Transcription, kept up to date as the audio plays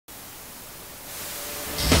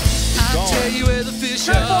you where the fish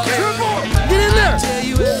are. Get in there!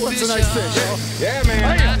 Ooh, that's a nice fish. Yeah,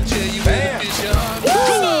 man. I'll tell you where the fish are.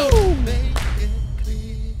 Come on.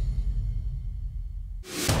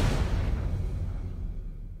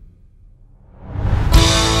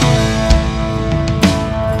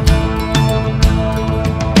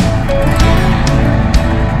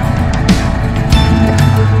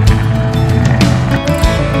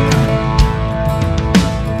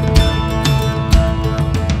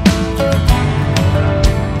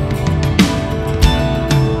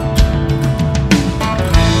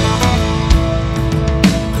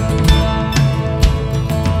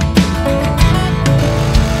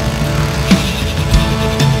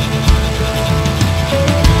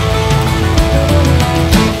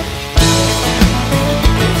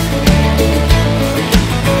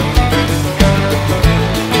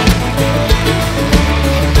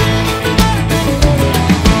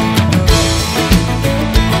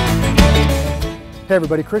 Hey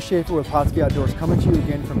everybody, Chris Schaefer with Pautzke Outdoors coming to you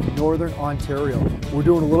again from Northern Ontario. We're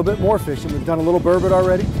doing a little bit more fishing. We've done a little burbot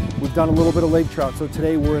already. We've done a little bit of lake trout. So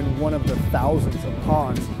today we're in one of the thousands of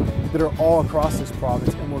ponds that are all across this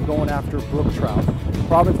province, and we're going after brook trout. The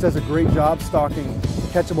province does a great job stocking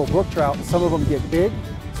catchable brook trout. Some of them get big,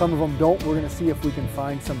 some of them don't. We're going to see if we can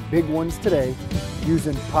find some big ones today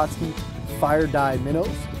using Pautzke Fire Dye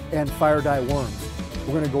minnows and Fire Dye worms.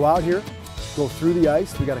 We're going to go out here, go through the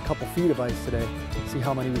ice. We got a couple feet of ice today. See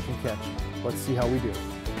how many we can catch. Let's see how we do.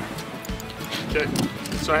 Okay,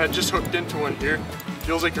 so I had just hooked into one here.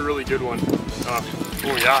 Feels like a really good one.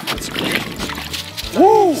 Oh yeah, that's a beauty.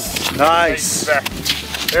 Woo! Nice.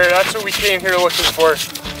 There, that's what we came here looking for.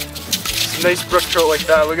 Some nice brook trout like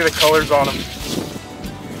that. Look at the colors on them.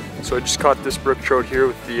 So I just caught this brook trout here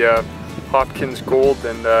with the Hopkins gold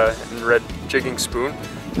and red jigging spoon,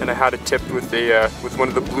 and I had it tipped with a with one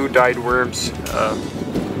of the blue dyed worms.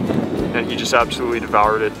 And he just absolutely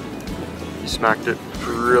devoured it. He smacked it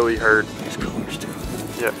really hard. These colors too.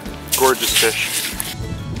 Yeah, gorgeous fish.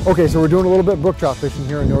 Okay, so we're doing a little bit brook trout fishing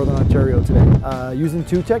here in Northern Ontario today. Using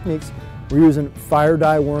two techniques. We're using Fire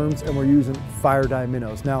Dye worms and we're using Fire Dye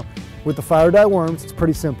minnows. Now, with the Fire Dye worms, it's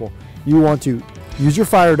pretty simple. You want to use your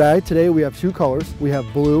Fire Dye. Today we have two colors. We have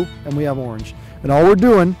blue and we have orange. And all we're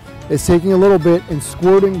doing is taking a little bit and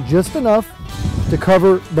squirting just enough to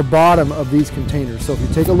cover the bottom of these containers. So if you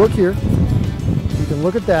take a look here, you can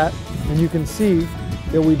look at that and you can see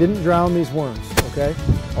that we didn't drown these worms, okay?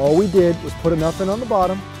 All we did was put enough in on the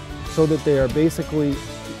bottom so that they are basically,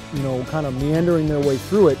 you know, kind of meandering their way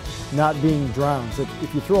through it, not being drowned. So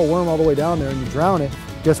if you throw a worm all the way down there and you drown it,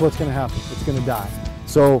 guess what's gonna happen? It's gonna die.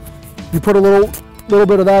 So you put a little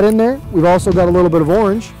bit of that in there. We've also got a little bit of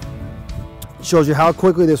orange. It shows you how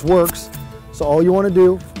quickly this works. So all you wanna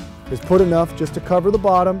do is put enough just to cover the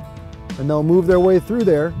bottom, and they'll move their way through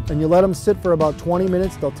there, and you let them sit for about 20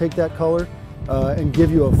 minutes. They'll take that color and give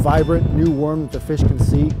you a vibrant new worm that the fish can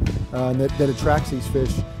see that attracts these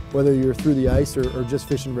fish, whether you're through the ice or just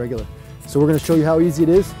fishing regular. So we're going to show you how easy it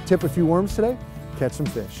is. Tip a few worms today, catch some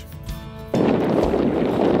fish.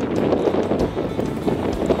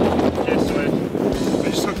 Okay, so I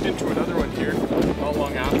just hooked into another one here not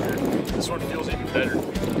long after. This one feels even better.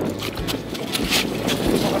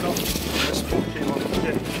 Oh no, this one came off.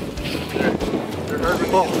 Okay.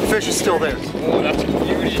 Oh, the fish is still there. Oh, that's a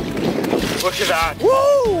beauty. Look at that.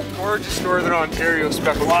 Woo! Gorgeous Northern Ontario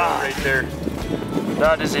speckled trout right there.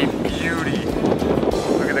 That is a beauty.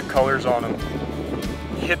 Look at the colors on them.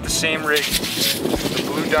 You hit the same rig. The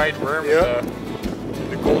blue dyed worm, yep.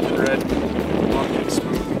 The golden red Hopkins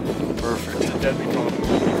spoon. Perfect. It's a deadly combo.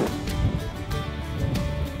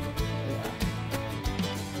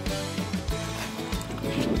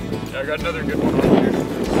 Yeah, I got another good one over here.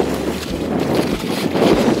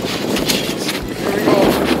 Here we go.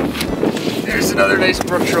 There's another nice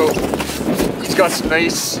brook trout. He's got some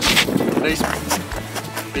nice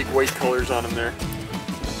big white colors on him there.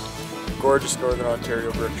 Gorgeous Northern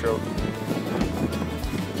Ontario brook trout.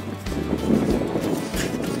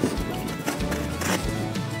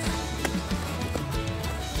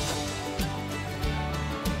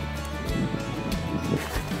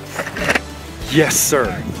 Yes,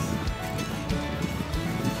 sir.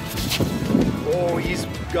 Oh, he's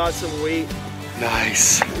got some weight.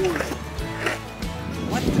 Nice. Ooh.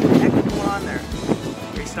 What the heck is going on there?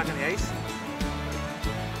 Are you stuck on the ice?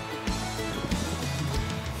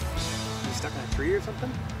 Are you stuck on a tree or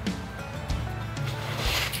something?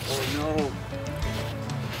 Oh no.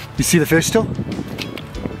 You see the fish still?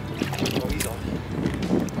 Oh, he's on.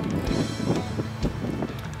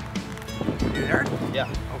 You there? Yeah.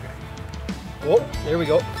 Okay. Oh, there we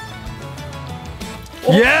go.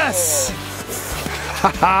 Oh. Yes!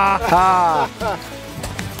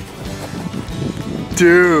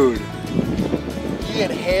 Dude. He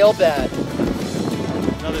inhaled that.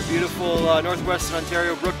 Another beautiful northwestern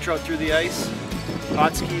Ontario brook trout through the ice.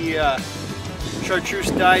 Pautzke Chartreuse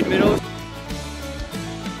dyed minnows.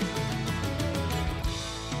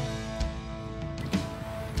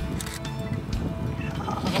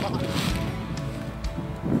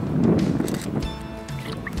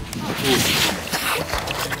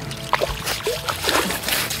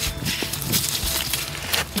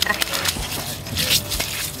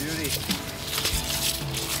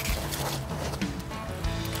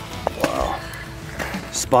 Wow.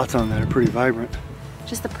 Spots on that are pretty vibrant.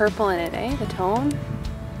 Just the purple in it, eh? The tone.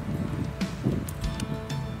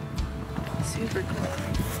 Super cool.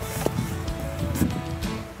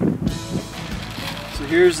 So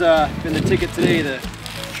here's been the ticket today, the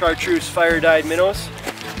Chartreuse Fire Dyed minnows.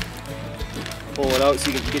 Pull it out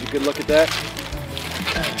so you can get a good look at that.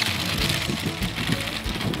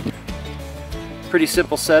 Pretty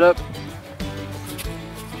simple setup.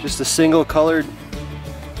 Just a single colored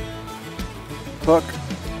hook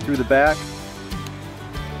through the back.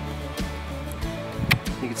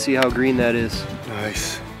 You can see how green that is.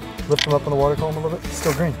 Nice. Lift them up in the water column a little bit. It's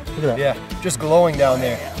still green. Look at that. Yeah, just glowing down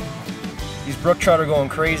there. These brook trout are going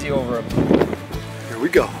crazy over them. Here we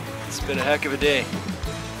go. It's been a heck of a day.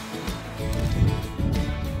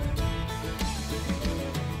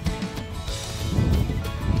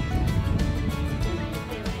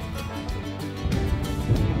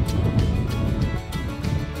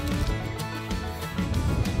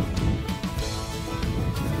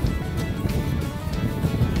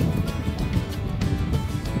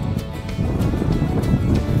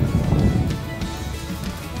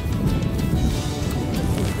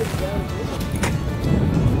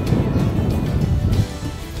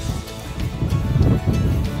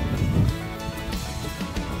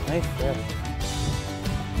 Nice fish.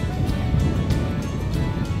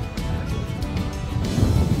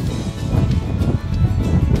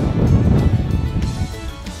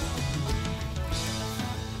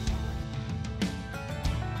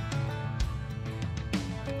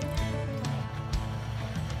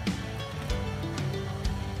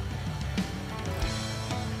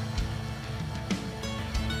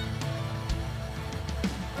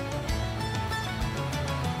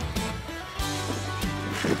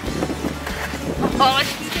 Oh, this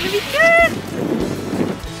is gonna be good!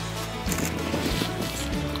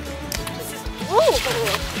 Whoa!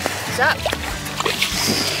 What's up?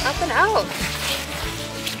 Up and out.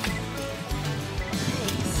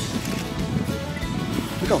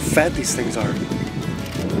 Look how fat these things are.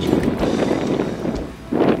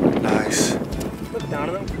 Nice. Look down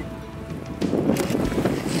at them.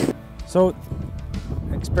 So,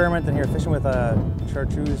 experimenting here, fishing with a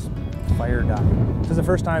Chartreuse Fire Dye. This is the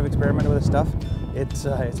first time I've experimented with this stuff.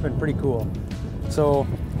 It's been pretty cool. So,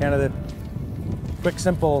 kind of the quick,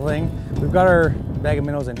 simple thing. We've got our bag of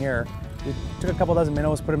minnows in here. We took a couple dozen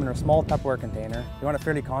minnows, put them in a small Tupperware container. You want it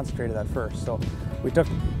fairly concentrated at first. So, we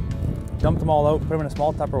dumped them all out, put them in a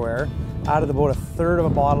small Tupperware, added about 1/3 of a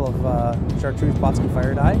bottle of Chartreuse Pautzke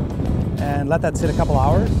Fire Dye, and let that sit a couple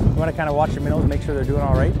hours. You want to kind of watch your minnows, make sure they're doing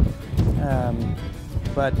all right.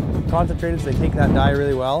 But concentrateds, they take that dye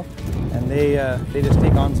really well, and they just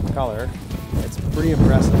take on some color. It's pretty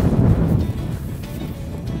impressive.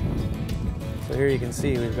 So here you can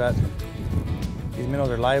see we've got, these minnows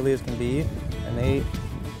are lively as can be, and they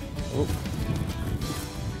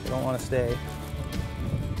don't want to stay.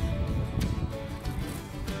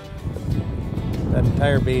 That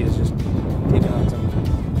entire bait is just taking on some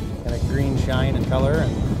kind of green shine and color,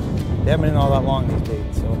 and they haven't been in all that long, these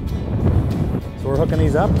baits. So we're hooking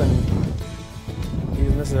these up and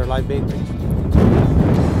using this as our live bait rigs.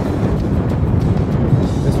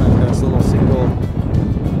 This one's got this little single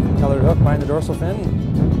colored hook behind the dorsal fin,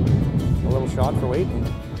 a little shot for weight, and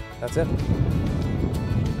that's it.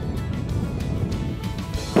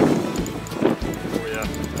 Oh yeah,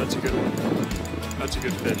 that's a good one. That's a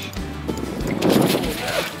good fish.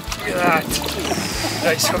 Look at that.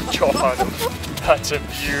 Nice hook jaw on him. That's a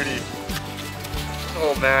beauty.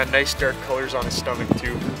 Oh man, nice dark colors on his stomach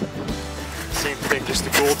too. Same thing, just a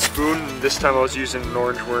gold spoon, and this time I was using an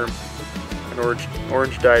orange worm. An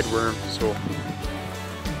orange dyed worm, so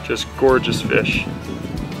just gorgeous fish.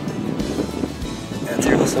 And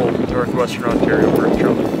beautiful northwestern Ontario brook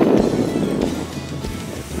trout.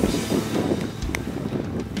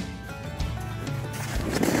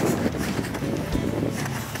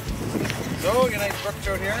 So, you nice brook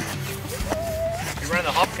trout here. We ran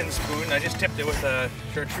the Hopkins spoon. I just tipped it with a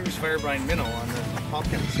Chartreuse Fire Dye minnow on the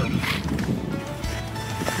Hopkins. So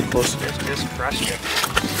Close. Just crushed it.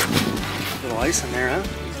 Little ice in there, huh?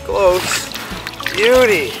 Close.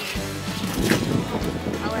 Beauty.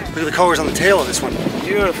 Look at the colors on the tail of this one.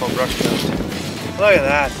 Beautiful brook trout. Look at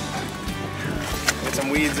that. Get some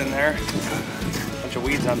weeds in there. Bunch of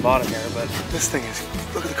weeds on bottom here, but This thing is,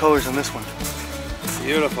 look at the colors on this one.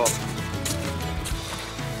 beautiful.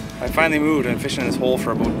 I finally moved and fished in this hole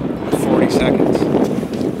for about 40 seconds.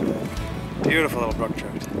 Beautiful little brook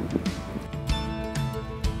trout.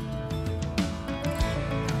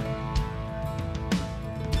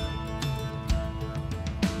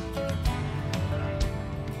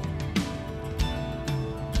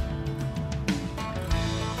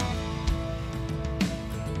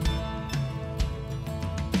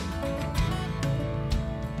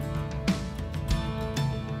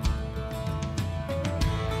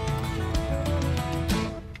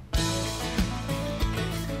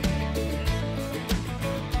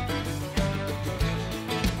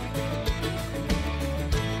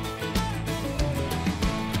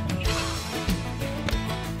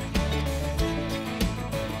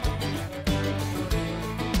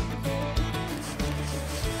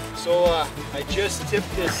 So I just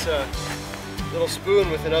tipped this little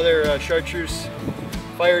spoon with another Chartreuse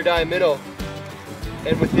Fire Dye minnow,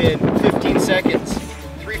 and within 15 seconds,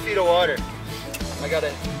 3 feet of water, I got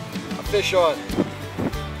a fish on.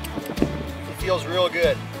 It feels real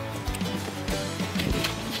good.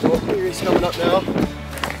 Oh, here he's coming up now.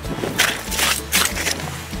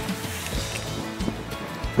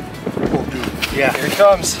 Oh, dude. Yeah, here he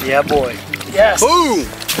comes. Yeah, boy. Yes. Boom!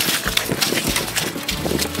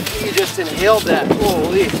 He just inhaled that.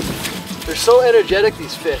 Holy. They're so energetic,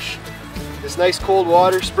 these fish. This nice cold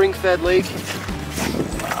water, spring-fed lake.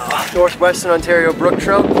 Northwestern Ontario brook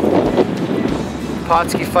trout.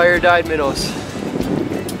 Pautzke fire dyed minnows.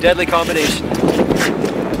 Deadly combination.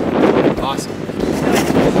 Awesome.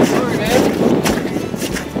 Sorry, man.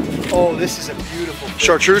 Oh, this is a beautiful fish.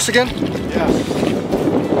 Chartreuse again? Yeah.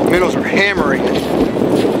 Minnows are hammering. As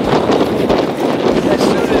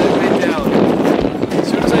soon as it went down, as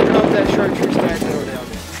soon as I dropped that chartreuse dyed minnow down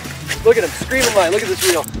there. Look at him, screaming line. Look at this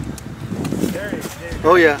reel. There he is.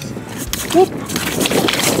 Oh yeah. Whoop.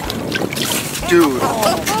 Dude,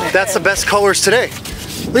 that's the best colors today.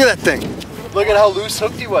 Look at that thing. Look at how loose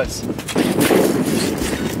hooked he was.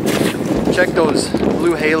 Check those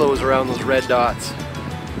blue halos around those red dots.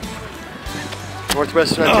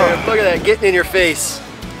 Northwestern Ontario. Look at that, getting in your face.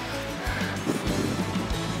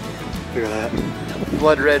 Look at that.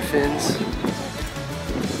 Blood red fins.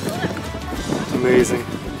 Amazing.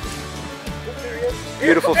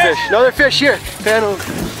 Beautiful fish. Another fish here. Pan over.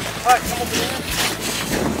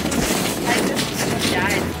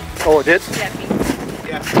 Oh, it did?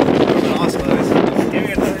 Yeah, that was awesome. Give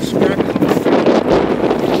me another scrap.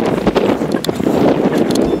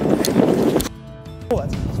 Oh,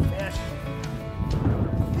 that's a nice fish.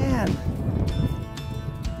 Man,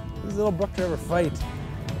 this little brook trout ever fight.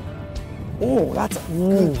 Oh, that's a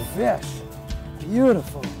good fish.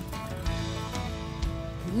 Beautiful.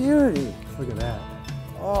 Beauty. Look at that.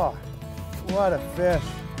 Oh, what a fish.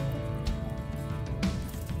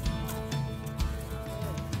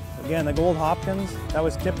 Again, the Gold Hopkins, that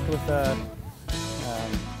was tipped with a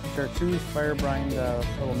Chartreuse fire brined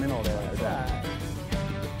little minnow there.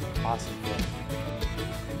 Awesome fish.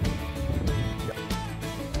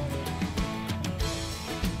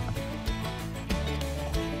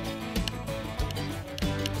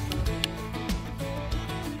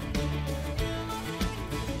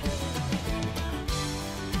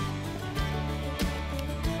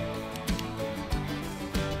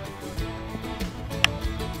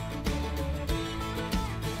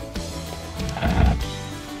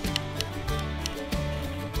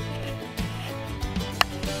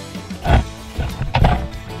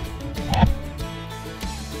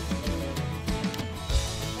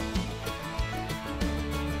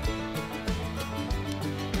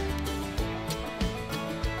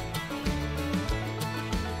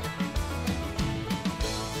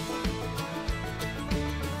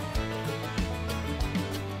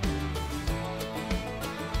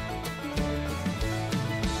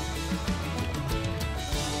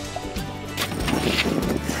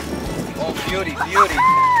 Beauty, beauty.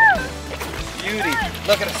 Beauty.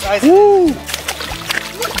 Look at the size Woo!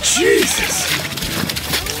 Jesus!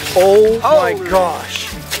 Oh my gosh.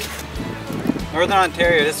 Northern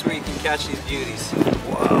Ontario, this is where you can catch these beauties.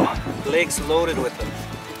 Wow. The lake's loaded with them.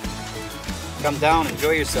 Come down,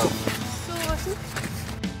 enjoy yourself. So awesome.